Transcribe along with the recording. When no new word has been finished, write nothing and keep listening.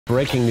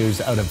Breaking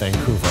news out of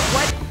Vancouver.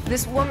 What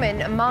this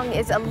woman, Meng,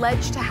 is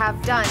alleged to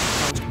have done.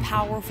 Most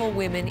powerful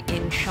women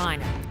in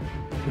China.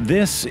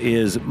 This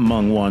is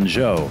Meng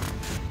Wanzhou,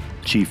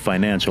 Chief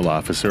Financial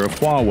Officer of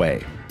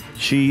Huawei.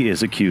 She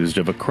is accused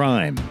of a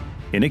crime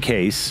in a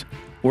case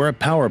where a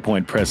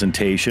PowerPoint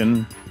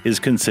presentation is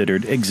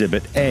considered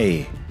Exhibit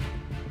A.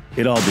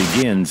 It all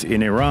begins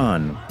in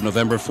Iran.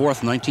 November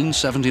 4th,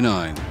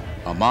 1979.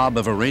 A mob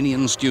of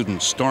Iranian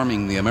students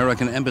storming the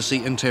American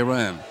embassy in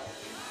Tehran.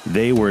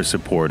 They were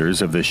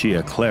supporters of the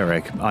Shia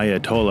cleric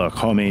Ayatollah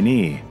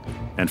Khomeini,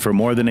 and for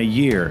more than a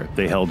year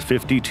they held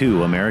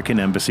 52 American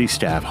embassy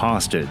staff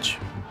hostage.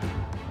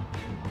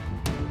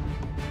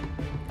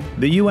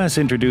 The U.S.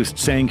 introduced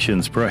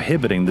sanctions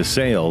prohibiting the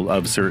sale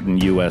of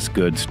certain U.S.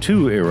 goods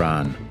to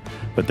Iran,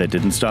 but that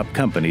didn't stop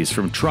companies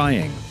from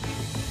trying.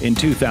 In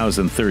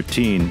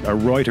 2013, a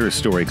Reuters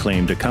story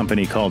claimed a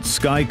company called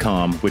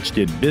Skycom, which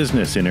did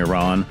business in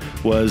Iran,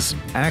 was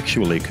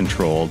actually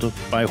controlled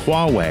by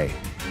Huawei.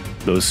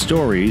 Those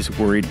stories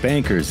worried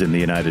bankers in the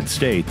United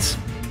States.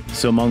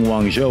 So Meng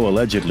Wanzhou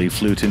allegedly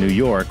flew to New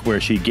York,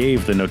 where she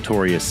gave the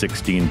notorious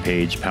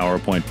 16-page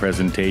PowerPoint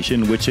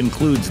presentation, which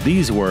includes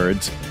these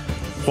words: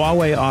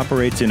 Huawei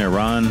operates in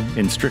Iran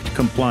in strict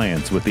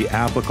compliance with the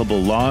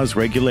applicable laws,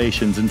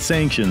 regulations, and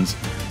sanctions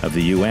of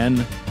the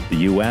UN,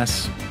 the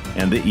U.S.,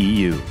 and the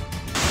EU.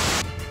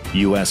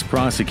 U.S.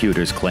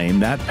 prosecutors claim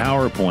that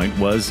PowerPoint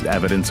was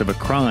evidence of a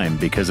crime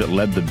because it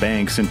led the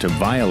banks into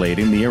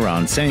violating the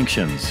Iran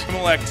sanctions.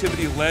 Criminal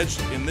activity alleged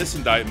in this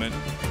indictment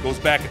goes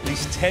back at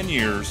least 10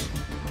 years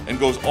and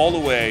goes all the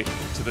way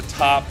to the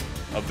top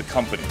of the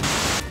company.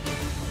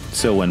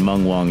 So when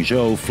Meng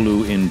Wanzhou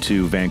flew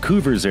into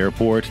Vancouver's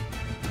airport,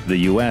 the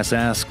U.S.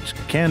 asked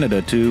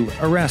Canada to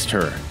arrest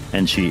her,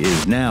 and she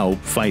is now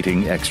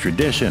fighting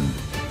extradition.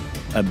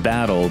 A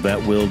battle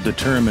that will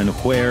determine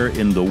where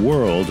in the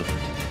world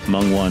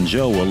Meng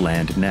Wanzhou will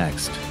land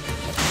next.